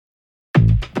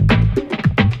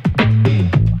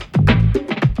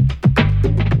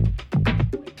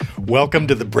Welcome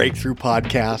to the Breakthru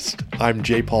Podcast. I'm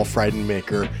J.Paul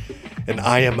Fridenmaker, and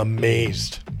I am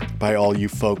amazed by all you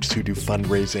folks who do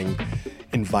fundraising,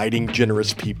 inviting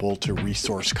generous people to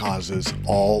resource causes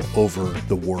all over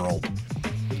the world.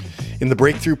 In the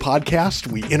Breakthru Podcast,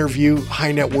 we interview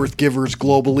high net worth givers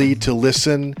globally to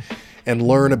listen and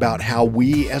learn about how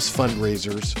we as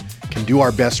fundraisers can do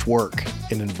our best work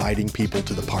in inviting people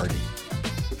to the party.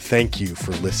 Thank you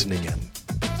for listening in.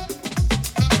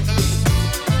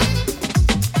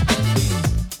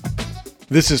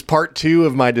 This is part 2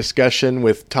 of my discussion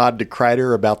with Todd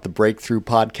DeKruyter about the Breakthru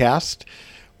Podcast.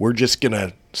 We're just going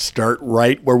to start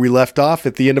right where we left off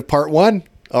at the end of part 1.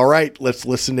 All right, let's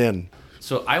listen in.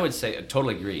 So I would say, I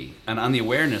totally agree. And on the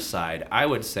awareness side, I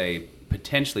would say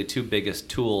potentially 2 biggest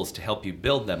tools to help you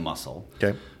build that muscle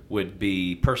would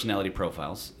be personality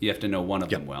profiles. You have to know one of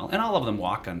them well. And all of them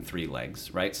walk on 3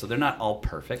 legs, right? So they're not all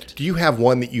perfect. Do you have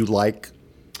one that you like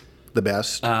the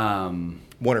best?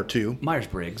 1 or 2?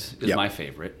 Myers-Briggs is my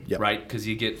favorite, right? Because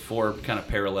you get 4 kind of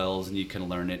parallels and you can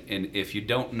learn it. And if you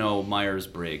don't know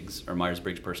Myers-Briggs or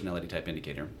Myers-Briggs personality type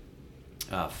indicator,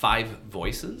 5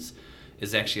 voices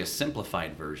is actually a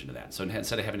simplified version of that. So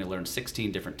instead of having to learn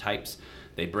 16 different types,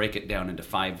 they break it down into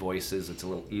 5 voices. It's a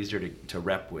little easier to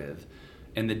rep with.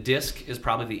 And the DISC is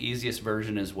probably the easiest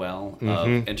version as well of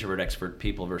introvert, extrovert,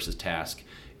 people versus task.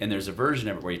 And there's a version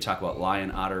of it where you talk about lion,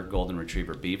 otter, golden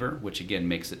retriever, beaver, which again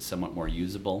makes it somewhat more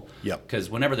usable. Because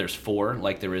whenever there's 4,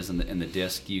 like there is in the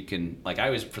DISC, you can, like I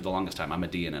always, for the longest time, I'm a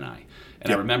D and an I.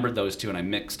 And I remembered those 2 and I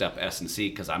mixed up S and C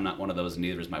because I'm not one of those and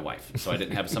neither is my wife. So I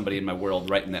didn't have somebody in my world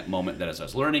right in that moment that as I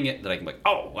was learning it that I can be like,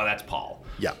 oh, well, that's Paul.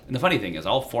 And the funny thing is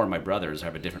all 4 of my brothers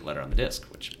have a different letter on the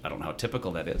DISC, which I don't know how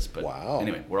typical that is. But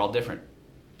anyway, we're all different.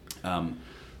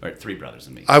 Or 3 brothers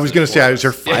and me. I was going to say, is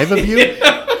there 5 of you?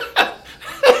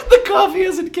 Coffee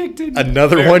hasn't kicked in.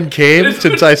 Another one came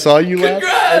since I saw you last.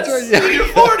 Congrats! You're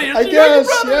 40. I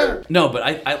guess. No, but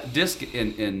I DISC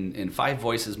in 5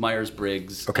 voices.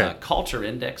 Myers-Briggs. Culture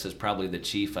Index is probably the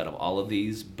chief out of all of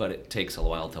these, but it takes a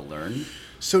while to learn.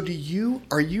 So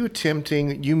are you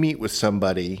attempting? You meet with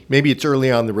somebody. Maybe it's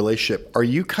early on in the relationship. Are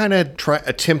you kind of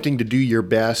attempting to do your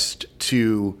best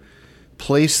to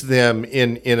place them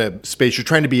in a space you're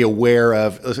trying to be aware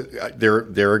of?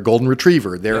 They're a golden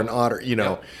retriever, they're an otter,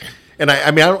 And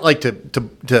I mean, I don't like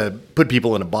to put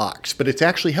people in a box, but it's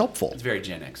actually helpful. It's very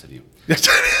Gen X of you.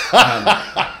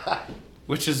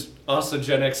 Which is also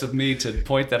Gen X of me to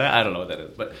point that out. I don't know what that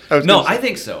is, but I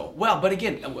think so. Well, but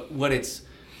again,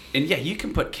 you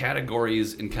can put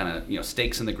categories and kind of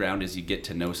stakes in the ground as you get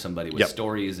to know somebody with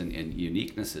stories and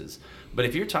uniquenesses. But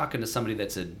if you're talking to somebody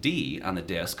that's a D on the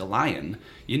DISC, a lion,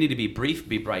 you need to be brief,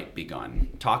 be bright, be gone.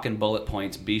 Talk in bullet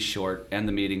points, be short, end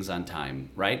the meetings on time,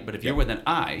 right? But if you're with an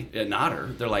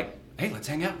otter, they're like, hey, let's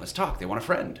hang out, let's talk. They want a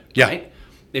friend, right?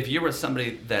 If you're with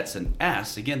somebody that's an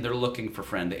S, again, they're looking for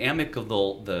friend. The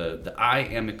amicable, the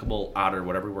amicable otter,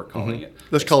 whatever we're calling it.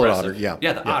 Let's call it otter,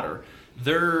 otter.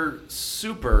 They're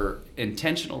super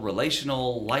intentional,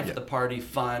 relational, life of the party,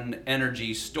 fun,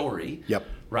 energy, story.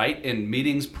 Right? And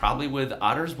meetings probably with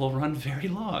otters will run very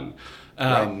long.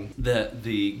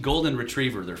 The golden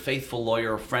retriever, they're faithful,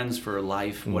 loyal, friends for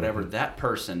life, whatever. That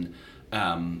person,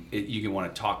 you can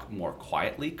want to talk more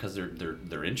quietly because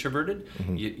they're introverted.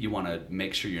 You want to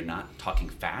make sure you're not talking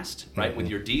fast, right? With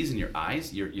your D's and your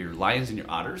I's, your lions and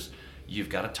your otters, you've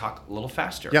got to talk a little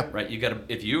faster, right?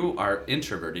 If you are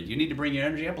introverted, you need to bring your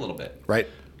energy up a little bit. Right.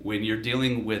 When you're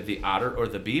dealing with the otter or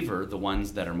the beaver, the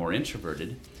ones that are more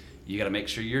introverted, you got to make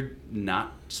sure you're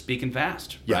not speaking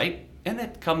fast, right? And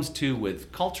that comes too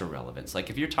with culture relevance. Like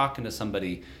if you're talking to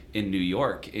somebody in New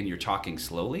York and you're talking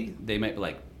slowly, they might be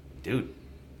like, dude,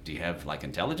 do you have like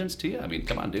intelligence to you? I mean,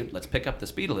 come on, dude, let's pick up the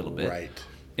speed a little bit. Right.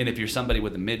 And if you're somebody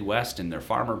with the Midwest and their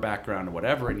farmer background or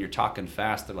whatever, and you're talking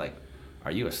fast, they're like,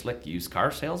 are you a slick used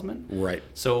car salesman? Right.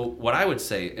 So what I would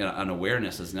say on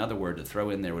awareness is another word to throw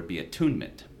in there would be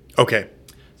attunement. Okay.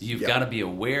 You've got to be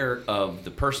aware of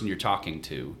the person you're talking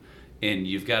to, and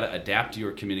you've got to adapt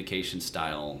your communication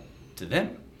style to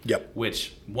them.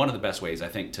 Which one of the best ways I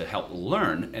think to help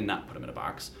learn and not put them in a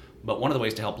box, but one of the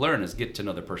ways to help learn is get to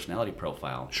know their personality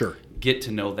profile. Sure. Get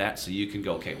to know that so you can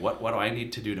go, okay, what do I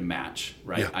need to do to match,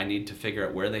 right? I need to figure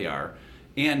out where they are,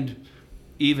 and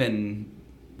even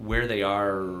where they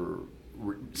are.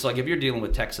 So like if you're dealing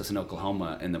with Texas and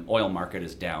Oklahoma and the oil market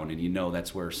is down and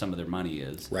that's where some of their money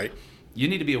is, right? You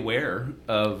need to be aware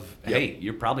of, hey,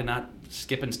 you're probably not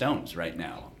skipping stones right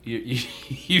now.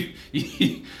 And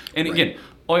again,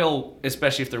 oil,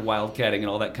 especially if they're wildcatting and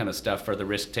all that kind of stuff for the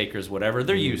risk takers, whatever,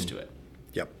 they're used to it.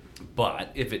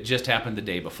 But if it just happened the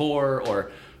day before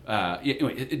or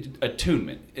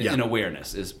attunement and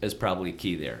awareness is probably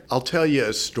key there. I'll tell you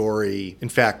a story. In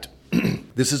fact,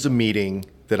 this is a meeting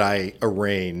that I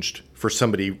arranged for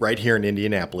somebody right here in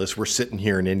Indianapolis. We're sitting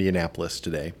here in Indianapolis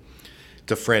today.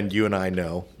 It's a friend you and I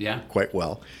know quite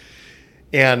well.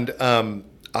 And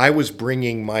I was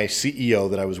bringing my CEO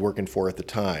that I was working for at the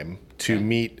time to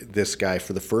meet this guy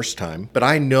for the first time. But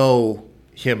I know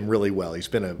him really well. He's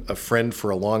been a friend for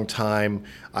a long time.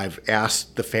 I've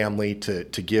asked the family to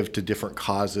give to different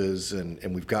causes,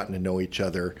 and we've gotten to know each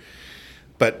other.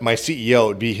 But my CEO, it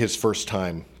would be his first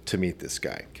time to meet this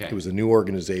guy. Okay. It was a new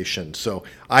organization. So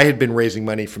I had been raising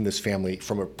money from this family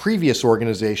from a previous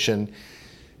organization.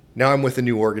 Now I'm with a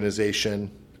new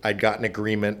organization. I'd gotten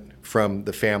agreement from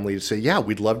the family to say, yeah,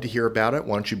 we'd love to hear about it.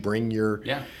 Why don't you bring your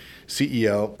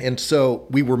CEO? And so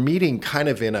we were meeting kind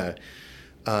of in a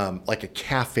like a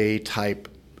cafe type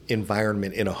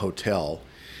environment in a hotel.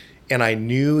 And I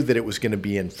knew that it was going to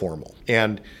be informal.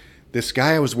 And this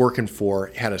guy I was working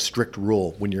for had a strict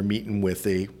rule when you're meeting with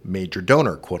a major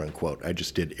donor, quote unquote. I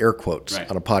just did air quotes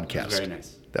on a podcast. Very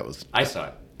nice. I saw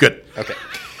it. Good. Okay.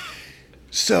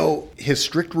 So his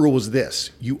strict rule was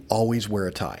this: you always wear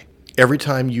a tie. Every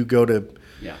time you go to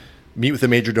meet with a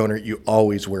major donor, you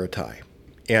always wear a tie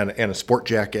and a sport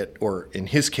jacket, or in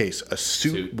his case, a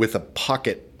suit with a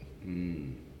pocket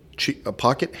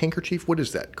handkerchief. What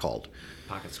is that called?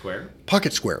 Pocket square.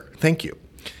 Pocket square. Thank you.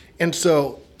 And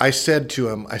so I said to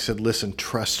him, listen,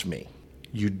 trust me.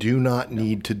 You do not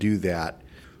need to do that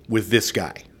with this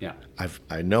guy. Yeah.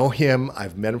 I know him.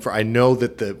 I've met him I know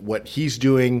that what he's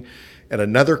doing at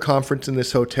another conference in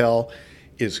this hotel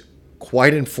is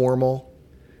quite informal.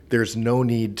 There's no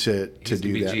need to do that.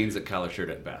 He's jeans and collar shirt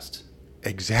at best.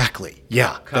 Exactly.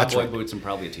 Yeah. Cowboy boots and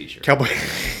probably a t-shirt.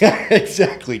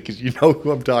 Exactly, because you know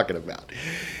who I'm talking about.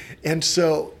 And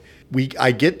so we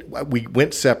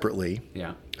went separately.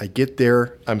 Yeah. I get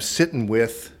there. I'm sitting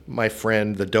with my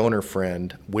friend, the donor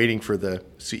friend, waiting for the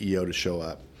CEO to show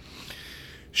up.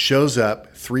 Shows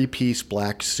up, 3-piece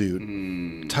black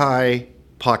suit, tie,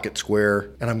 pocket square,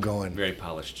 and I'm going. Very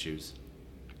polished shoes.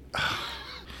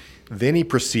 Then he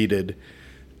proceeded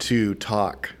to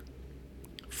talk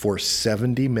for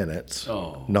 70 minutes,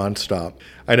 nonstop.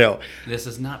 I know. This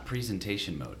is not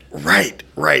presentation mode. Right.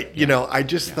 Yeah. You know, I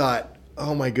just thought,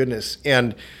 oh my goodness.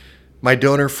 And my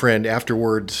donor friend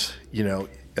afterwards, you know,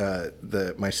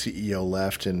 my CEO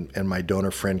left, and my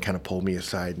donor friend kind of pulled me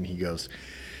aside, and he goes,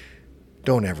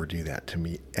 don't ever do that to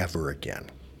me ever again.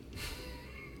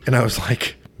 And I was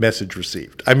like, message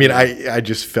received. I mean, I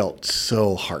just felt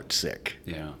so heartsick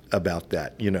about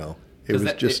that, you know. It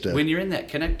was when you're in that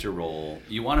connector role,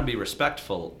 you want to be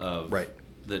respectful of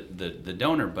the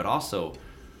donor, but also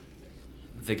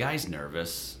the guy's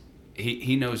nervous.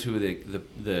 He knows who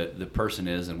the person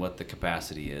is and what the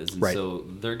capacity is, and so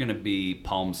they're going to be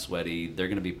palm sweaty. They're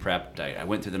going to be prepped. I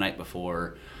went through the night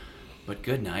before, but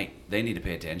good night. They need to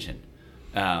pay attention.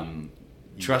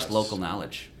 Trust local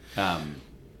knowledge.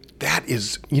 That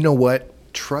is, you know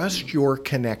what? Trust your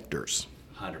connectors.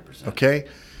 100%. Okay?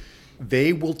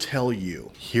 They will tell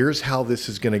you, here's how this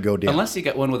is going to go down. Unless you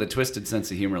got one with a twisted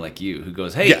sense of humor like you, who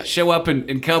goes, hey, show up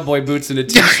in cowboy boots and a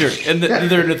t-shirt, and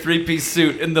they're in a 3-piece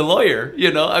suit, and the lawyer,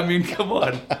 you know, I mean, come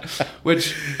on.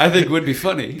 Which I think would be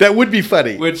funny. That would be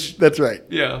funny. That's right.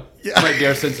 Yeah. Might be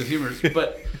our sense of humor.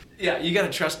 But, yeah, you got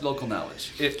to trust local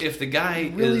knowledge. If the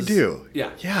guy really do.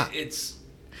 Yeah. It's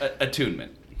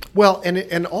attunement. Well,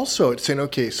 and also it's saying,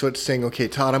 okay,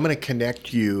 Todd, I'm going to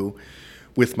connect you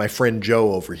with my friend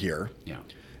Joe over here. Yeah.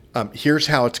 Here's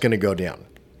how it's going to go down,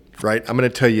 right? I'm going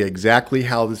to tell you exactly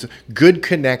how this. Good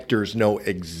connectors know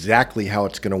exactly how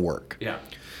it's going to work. Yeah.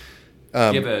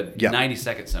 Give a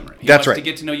 90-second summary. He wants to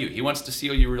get to know you. He wants to see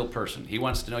you a real person. He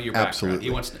wants to know your background. Absolutely.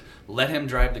 He wants to let him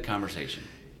drive the conversation.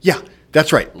 Yeah,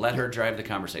 that's right. Let her drive the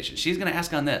conversation. She's going to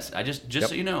ask on this.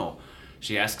 So you know.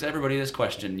 She asks everybody this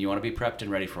question. You want to be prepped and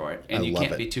ready for it, and you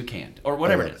can't be too canned or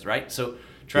whatever it is, right? So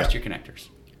trust your connectors.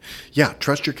 Yeah,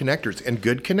 trust your connectors, and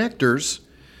good connectors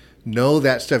know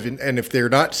that stuff. And if they're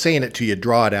not saying it to you,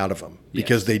 draw it out of them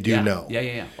because they do know.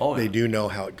 Yeah. They do know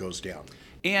how it goes down.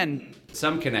 And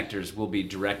some connectors will be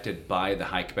directed by the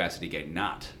high capacity guy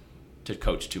not to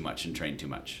coach too much and train too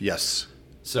much. Yes.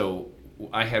 So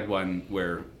I had one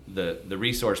where the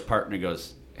resource partner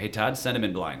goes, "Hey Todd, send him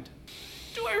in blind."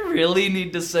 Do I really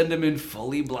need to send him in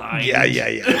fully blind? Yeah.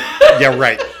 Yeah,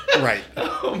 right.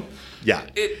 Yeah.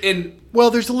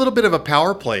 Well, there's a little bit of a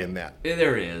power play in that.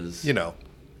 There is. You know.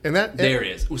 And that there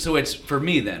is. So it's for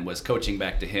me then was coaching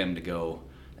back to him to go,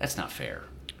 that's not fair.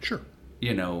 Sure.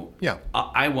 You know. Yeah.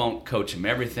 I won't coach him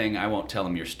everything. I won't tell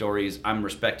him your stories. I'm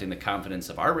respecting the confidence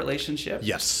of our relationship.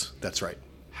 Yes, that's right.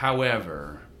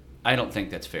 However, I don't think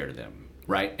that's fair to them,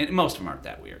 right? And most of them aren't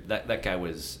that weird. That guy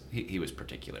was he was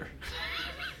particular.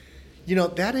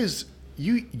 That is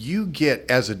you get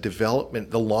as a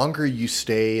development. The longer you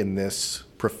stay in this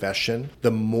profession,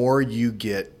 the more you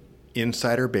get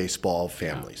insider baseball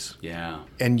families. Yeah.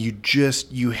 And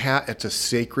it's a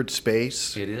sacred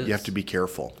space. It is. You have to be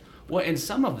careful. Well, and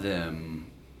some of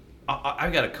them, I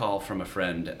got a call from a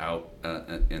friend out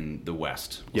in the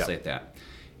West, we'll say it that.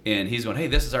 And he's going, hey,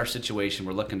 this is our situation.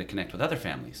 We're looking to connect with other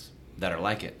families that are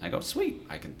like it. I go, sweet.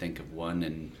 I can think of one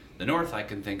in the North. I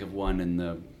can think of one in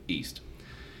the East.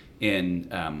 And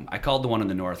I called the one in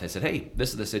the North. I said, hey, this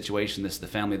is the situation. This is the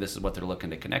family. This is what they're looking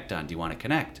to connect on. Do you want to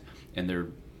connect? And they're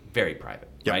very private,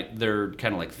 right? They're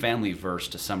kind of like family verse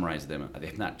to summarize them.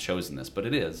 They've not chosen this, but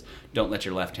it is. Don't let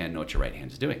your left hand know what your right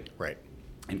hand is doing. Right.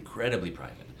 Incredibly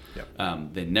private.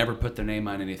 They never put their name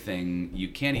on anything. You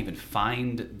can't even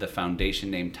find the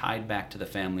foundation name tied back to the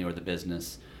family or the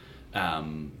business.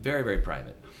 Very, very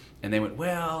private. And they went,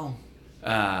 well,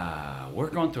 we're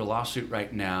going through a lawsuit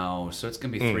right now, so it's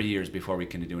going to be 3 years before we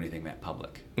can do anything that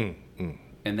public.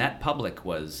 And that public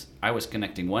was, I was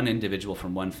connecting one individual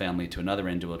from one family to another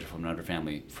individual from another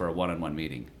family for a one-on-one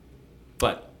meeting.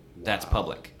 But that's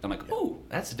public. I'm like, oh,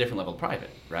 that's a different level of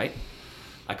private, right?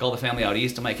 I call the family out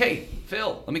east. I'm like, hey,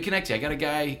 Phil, let me connect you. I got a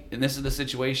guy, and this is the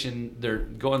situation. They're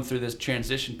going through this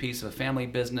transition piece of a family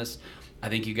business. I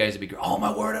think you guys would be great. Oh,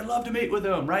 my word, I'd love to meet with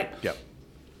them, right? Yep.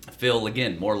 Phil,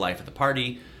 again, more life at the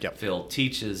party. Yep. Phil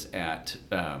teaches at,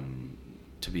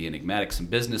 to be enigmatic, some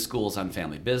business schools on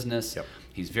family business. Yep.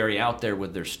 He's very out there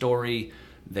with their story.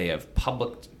 They have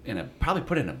probably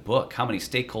put in a book how many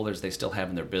stakeholders they still have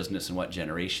in their business and what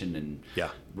generation and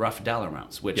rough dollar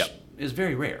amounts, which is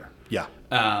very rare. Yeah.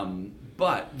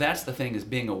 But that's the thing, is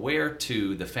being aware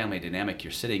to the family dynamic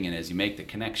you're sitting in as you make the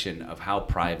connection of how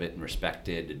private and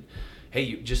respected. And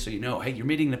hey, just so you know, hey, you're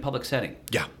meeting in a public setting.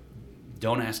 Yeah.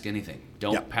 Don't ask anything.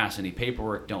 Don't pass any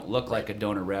paperwork. Don't look like a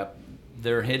donor rep.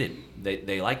 They're hidden.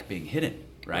 They like being hidden,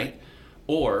 right?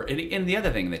 Or, and the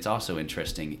other thing that's also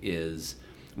interesting is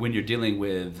when you're dealing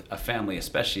with a family,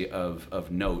 especially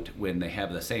of note, when they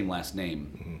have the same last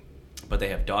name, but they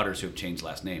have daughters who have changed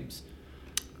last names.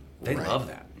 They love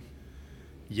that.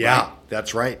 Yeah,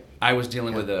 that's right. I was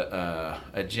dealing with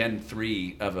a Gen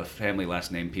 3 of a family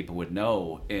last name people would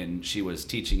know, and she was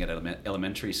teaching at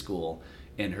elementary school,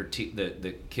 and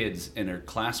the kids in her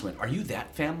class went, "Are you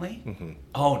that family?" Mm-hmm.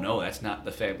 "Oh no, that's not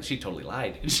the family." She totally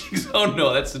lied. And she goes, "Oh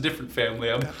no, that's a different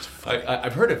family.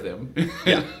 I've heard of them."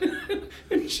 Yeah.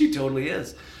 And she totally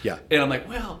is. Yeah. And I'm like,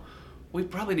 well, we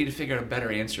probably need to figure out a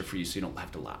better answer for you so you don't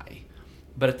have to lie.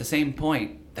 But at the same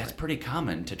point, that's pretty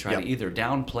common to try to either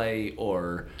downplay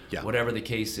or whatever the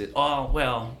case is. Oh,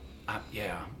 well,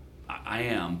 I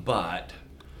am, but,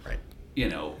 you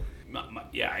know,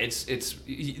 it's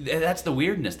that's the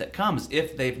weirdness that comes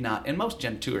if they've not, and most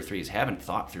Gen 2 or 3s haven't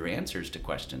thought through answers to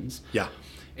questions. Yeah.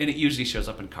 And it usually shows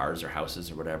up in cars or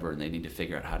houses or whatever, and they need to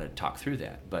figure out how to talk through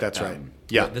that. But that's right.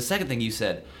 Yeah. The second thing you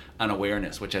said on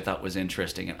awareness, which I thought was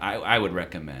interesting, and I would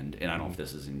recommend, and I don't know if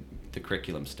this is in the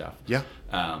curriculum stuff. Yeah.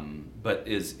 But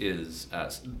is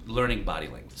learning body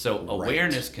language. So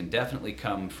awareness can definitely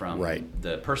come from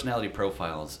the personality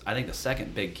profiles. I think the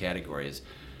second big category is,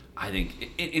 I think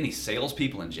any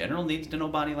salespeople in general needs to know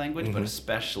body language, but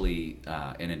especially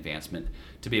in advancement,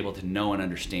 to be able to know and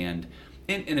understand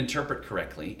and interpret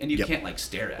correctly. And you can't like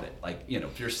stare at it. Like, you know,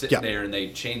 if you're sitting there and they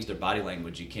change their body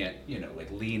language, you can't, you know,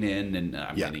 like lean in and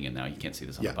I'm leaning in now. You can't see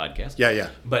this on the podcast. Yeah.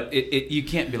 But you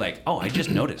can't be like, oh, I just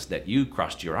noticed that you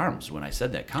crossed your arms when I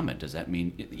said that comment. Does that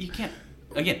mean you can't?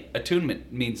 Again,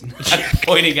 attunement means not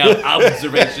pointing out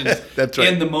observations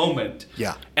in the moment.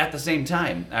 Yeah. At the same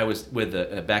time, I was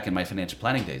with back in my financial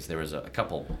planning days. There was a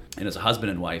couple, and it was a husband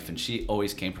and wife, and she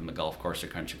always came from the golf course or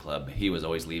country club. He was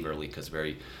always leave early because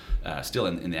very still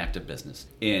in the active business.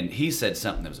 And he said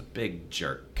something that was a big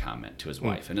jerk comment to his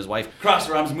wife, and his wife crosses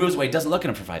her arms, moves away, doesn't look at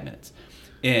him for 5 minutes.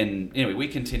 And anyway, we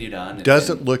continued on.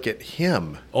 Doesn't look at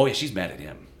him. Oh yeah, she's mad at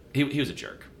him. He was a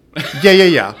jerk.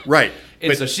 Yeah. Right.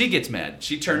 And so she gets mad.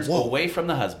 She turns away from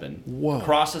the husband,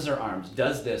 crosses her arms,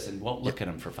 does this, and won't look at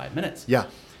him for 5 minutes. Yeah.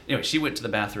 Anyway, she went to the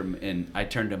bathroom, and I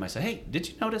turned to him. I said, hey, did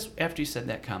you notice after you said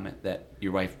that comment that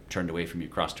your wife turned away from you,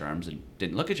 crossed her arms, and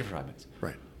didn't look at you for 5 minutes?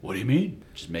 Right. What do you mean?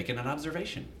 Just making an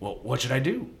observation. Well, what should I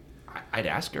do? I'd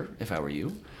ask her if I were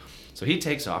you. So he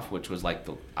takes off, which was like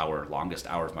the longest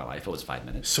hour of my life. It was 5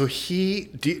 minutes. So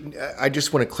I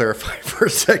just want to clarify for a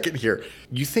second here.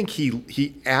 You think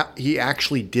he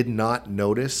actually did not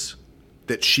notice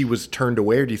that she was turned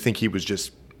away, or do you think he was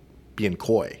just being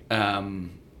coy?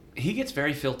 He gets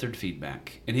very filtered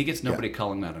feedback, and he gets nobody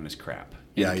calling him out on his crap.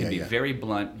 And can be very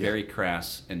blunt, very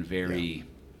crass, and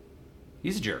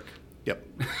he's a jerk. Yep.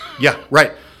 Yeah,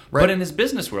 right. But in his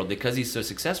business world, because he's so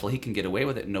successful, he can get away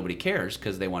with it and nobody cares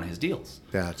because they want his deals.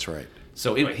 That's right.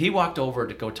 So anyway, he walked over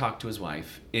to go talk to his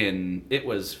wife. It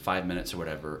was 5 minutes or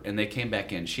whatever, and they came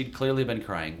back in. She'd clearly been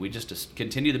crying. We just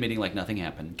continued the meeting like nothing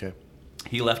happened. Okay.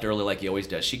 He left early like he always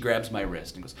does. She grabs my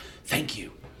wrist and goes, "Thank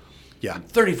you." Yeah. In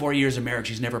 34 years of marriage,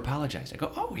 he's never apologized. I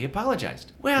go, "Oh, he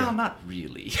apologized." Well, not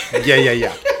really.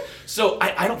 Yeah. So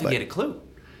I don't think he had a clue.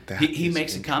 He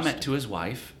makes a comment to his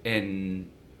wife, and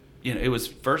it was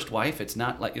first wife. It's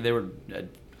not like they were.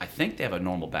 I think they have a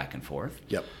normal back and forth.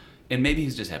 Yep. And maybe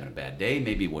he's just having a bad day.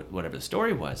 Maybe whatever the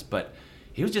story was, but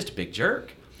he was just a big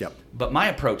jerk. Yep. But my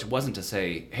approach wasn't to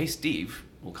say, "Hey, Steve,"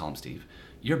 we'll call him Steve,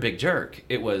 "you're a big jerk."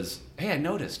 It was, "Hey, I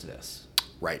noticed this.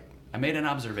 Right. I made an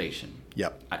observation.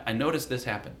 Yep. I noticed this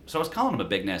happen." So I was calling him a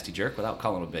big nasty jerk without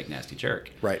calling him a big nasty jerk.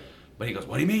 Right. But he goes,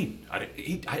 "What do you mean?"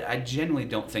 I genuinely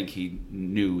don't think he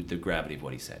knew the gravity of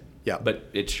what he said. Yeah. But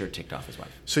it sure ticked off his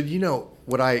wife.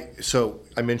 So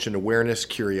I mentioned awareness,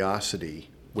 curiosity,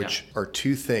 which are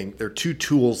two things. They're two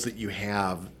tools that you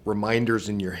have, reminders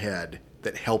in your head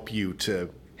that help you to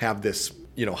have this,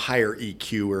 higher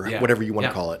EQ or whatever you want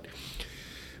to call it.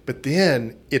 But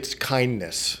then it's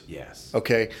kindness. Yes.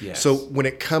 Okay? Yes. So when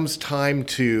it comes time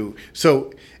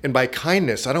and by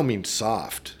kindness, I don't mean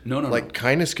soft. No.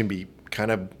 Kindness can be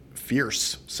kind of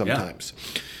fierce sometimes.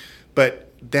 Yeah.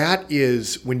 But that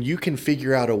is when you can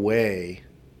figure out a way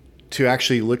to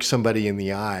actually look somebody in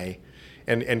the eye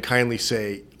and kindly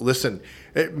say, "Listen,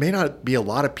 it may not be a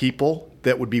lot of people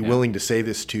that would be willing to say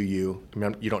this to you. I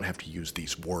mean, you don't have to use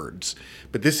these words,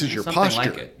 but this is your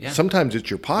posture." Like it. Yeah. Sometimes it's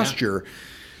your posture,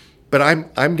 but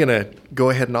I'm going to go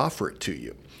ahead and offer it to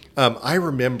you. I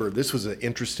remember this was an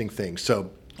interesting thing.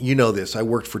 So this. I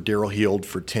worked for Daryl Heald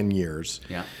for 10 years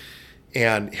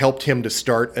and helped him to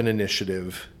start an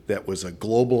initiative that was a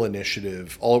global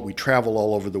initiative. We travel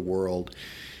all over the world.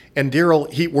 And Daryl,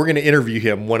 we're going to interview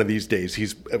him one of these days.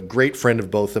 He's a great friend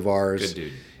of both of ours. Good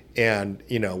dude. And,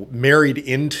 married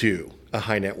into a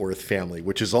high net worth family,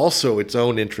 which is also its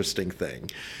own interesting thing.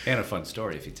 And a fun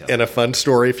story if he tells it. And a fun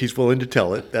story if he's willing to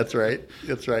tell it. That's right.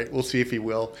 We'll see if he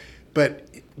will. But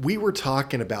we were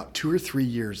talking about 2 or 3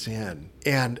 years in,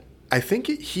 and I think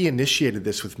he initiated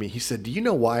this with me. He said, "Do you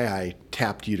know why I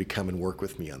tapped you to come and work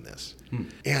with me on this?"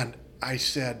 And I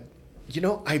said,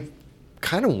 I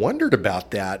kind of wondered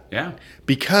about that. Yeah.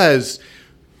 Because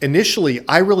initially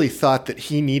I really thought that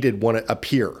he needed a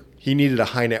peer. He needed a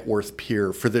high net worth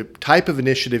peer for the type of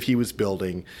initiative he was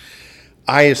building.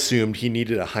 I assumed he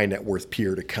needed a high net worth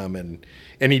peer to come and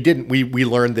he didn't. We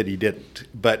learned that he didn't.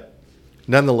 But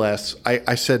nonetheless,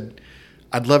 I said,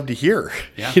 "I'd love to hear."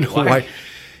 Yeah. Why?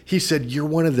 He said, "You're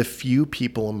one of the few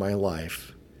people in my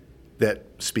life that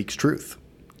speaks truth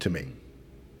to me."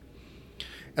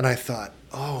 And I thought,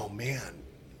 oh man,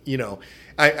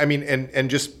 I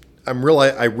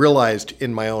realized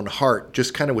in my own heart,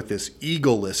 just kind of with this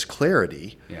egoless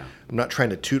clarity. Yeah. I'm not trying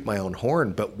to toot my own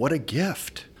horn, but what a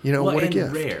gift. What a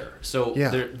gift. Rare. So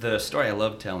the story I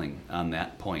love telling on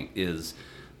that point is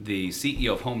the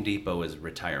CEO of Home Depot is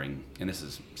retiring, and this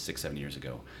is 6-7 years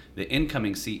ago. The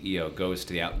incoming CEO goes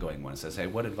to the outgoing one and says, "Hey,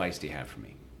 what advice do you have for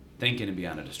me? Thinking to be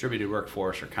on a distributed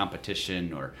workforce or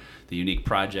competition or the unique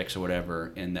projects or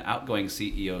whatever." And the outgoing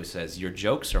CEO says, "Your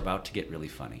jokes are about to get really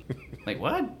funny." Like,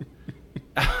 what?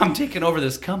 I'm taking over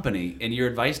this company and your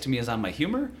advice to me is on my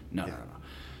humor? No.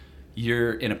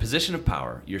 You're in a position of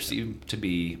power. You're seen to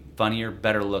be funnier,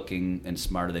 better looking, and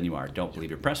smarter than you are. Don't believe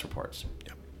your press reports.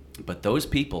 Yep. But those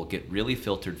people get really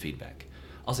filtered feedback.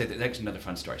 I'll say that's actually another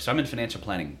fun story. So I'm in financial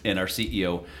planning, and our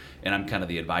CEO, and I'm kind of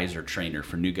the advisor trainer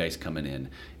for new guys coming in.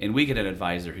 And we get an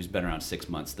advisor who's been around 6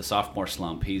 months. The sophomore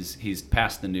slump, he's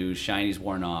past the news, shiny's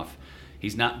worn off.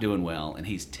 He's not doing well, and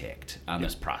he's ticked on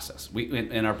this process.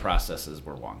 And our processes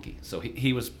were wonky, so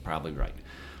he was probably right.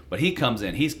 But he comes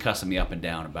in, he's cussing me up and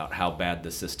down about how bad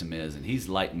the system is, and he's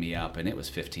lighting me up, and it was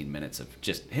 15 minutes of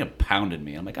just him pounding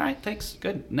me. I'm like, all right, thanks,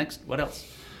 good, next, what else?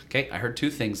 Okay, I heard 2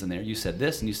 things in there. You said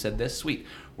this and you said this. Sweet.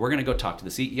 We're going to go talk to the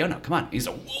CEO now. Come on. He's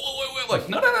like, whoa. Like,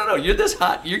 no. You're this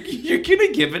hot. You're going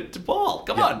to give it to Paul.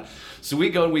 Come on. So we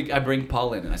go and I bring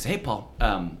Paul in and I say, "Hey, Paul,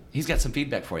 he's got some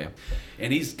feedback for you."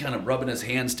 And he's kind of rubbing his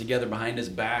hands together behind his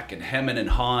back and hemming and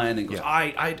hawing and goes,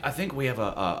 I think we have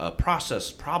a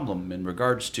process problem in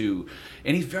regards to,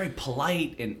 and he's very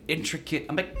polite and intricate.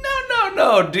 I'm like,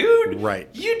 no, dude. Right.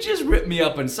 You just ripped me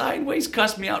up and sideways,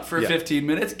 cussed me out for 15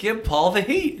 minutes. Give Paul the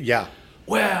heat. Yeah.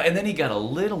 Well, and then he got a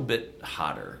little bit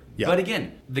hotter. Yeah. But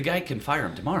again, the guy can fire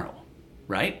him tomorrow.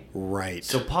 right? Right.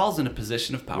 So Paul's in a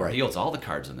position of power. Right. He holds all the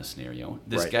cards in this scenario.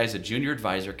 This guy's a junior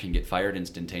advisor, can get fired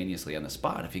instantaneously on the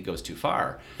spot if he goes too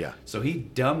far. Yeah. So he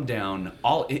dumbed down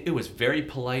it was very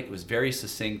polite, it was very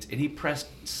succinct, and he pressed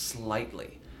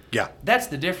slightly. Yeah. That's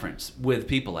the difference with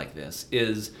people like this,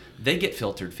 is they get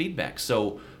filtered feedback.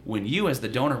 So when you, as the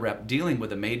donor rep dealing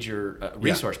with a major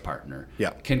resource partner,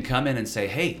 can come in and say,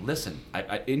 hey, listen,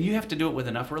 and you have to do it with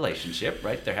enough relationship,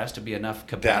 right? There has to be enough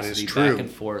capacity back and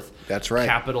forth. That's right.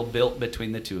 Capital built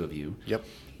between the two of you. Yep.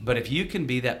 But if you can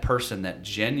be that person that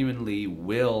genuinely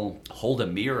will hold a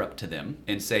mirror up to them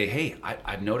and say, hey,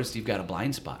 I've noticed you've got a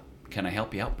blind spot. Can I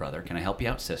help you out, brother? Can I help you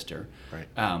out, sister? Right.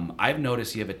 I've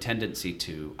noticed you have a tendency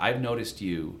to. I've noticed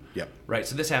you. Yep. Right.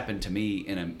 So this happened to me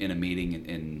in a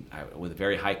meeting with a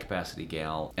very high capacity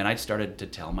gal, and I started to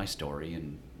tell my story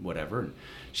and whatever. And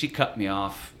she cut me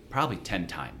off probably 10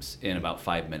 times in about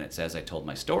 5 minutes as I told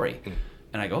my story.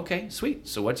 And I go, okay, sweet.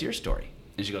 So what's your story?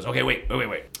 And she goes, okay, wait.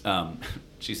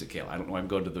 She said, Kale, I don't know why I'm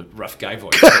going to the rough guy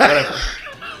voice, but whatever.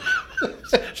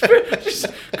 She's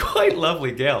a quite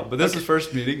lovely gal, but this is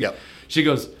first meeting. Yep. She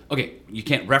goes, okay, you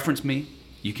can't reference me,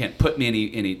 you can't put me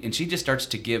any, and she just starts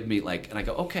to give me and I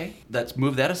go, okay, let's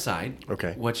move that aside.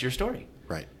 Okay. What's your story?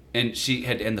 Right. And she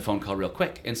had to end the phone call real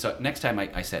quick. And so next time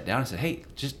I sat down and said, hey,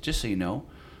 just so you know,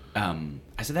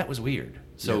 I said, that was weird.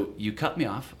 So you cut me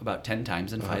off about 10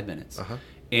 times in 5 minutes.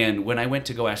 And when I went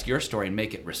to go ask your story and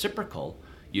make it reciprocal,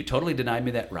 you totally denied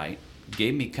me that right.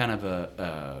 Gave me kind of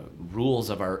a rules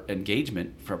of our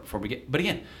engagement but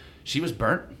again, she was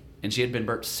burnt, and she had been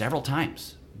burnt several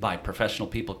times by professional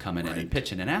people coming in and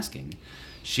pitching and asking.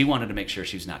 She wanted to make sure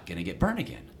she was not going to get burnt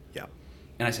again. Yeah.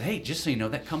 And I said, hey, just so you know,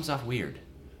 that comes off weird.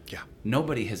 Yeah.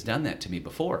 Nobody has done that to me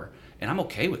before, and I'm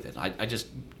okay with it. I just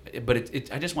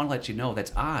want to let you know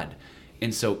that's odd.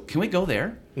 And so, can we go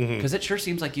there? Because it sure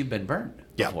seems like you've been burned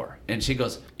before. And she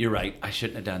goes, you're right, I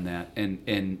shouldn't have done that.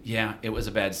 And yeah, it was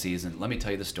a bad season. Let me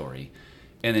tell you the story.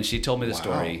 And then she told me the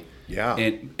story. Yeah.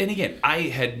 And again, I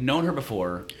had known her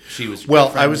before. She was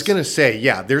I was going to say,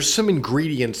 there's some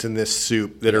ingredients in this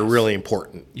soup that are really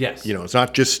important. Yes. You know, it's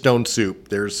not just stone soup.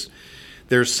 There's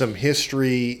some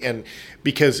history, and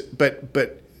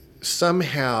but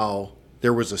somehow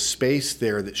there was a space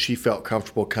there that she felt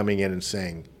comfortable coming in and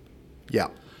saying, yeah.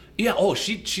 Yeah,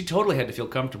 she totally had to feel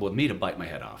comfortable with me to bite my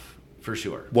head off, for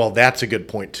sure. Well, that's a good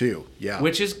point, too. Yeah.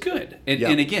 Which is good.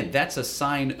 And again, that's a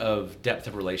sign of depth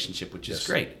of relationship, which is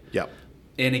great. Yep.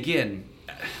 And again,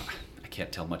 I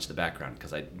can't tell much of the background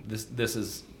because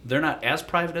they're not as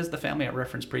private as the family I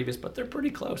referenced previous, but they're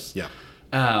pretty close. Yeah.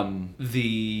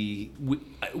 We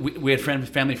had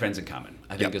family friends in common,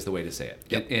 I think is the way to say it.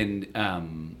 Yep.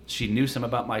 And she knew some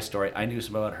about my story. I knew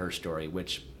some about her story,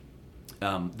 which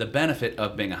the benefit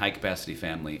of being a high-capacity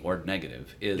family or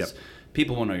negative is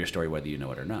people will know your story whether you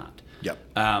know it or not. Yep.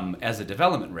 As a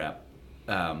development rep,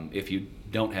 if you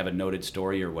don't have a noted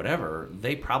story or whatever,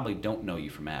 they probably don't know you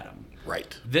from Adam.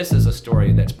 Right. This is a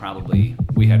story that's probably,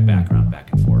 we had background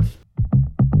back and forth.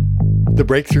 The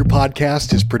Breakthru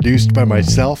Podcast is produced by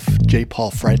myself,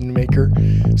 J.Paul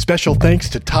Fridenmaker. Special thanks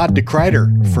to Todd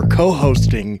DeKruyter for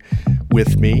co-hosting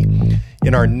with me.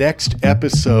 In our next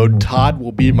episode, Todd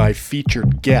will be my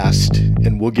featured guest,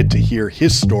 and we'll get to hear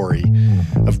his story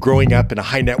of growing up in a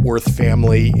high net worth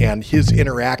family and his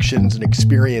interactions and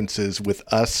experiences with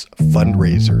us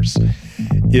fundraisers.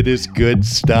 It is good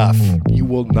stuff. You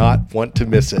will not want to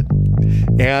miss it.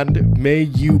 And may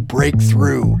you break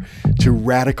through to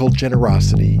radical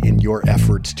generosity in your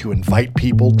efforts to invite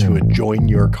people to join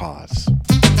your cause.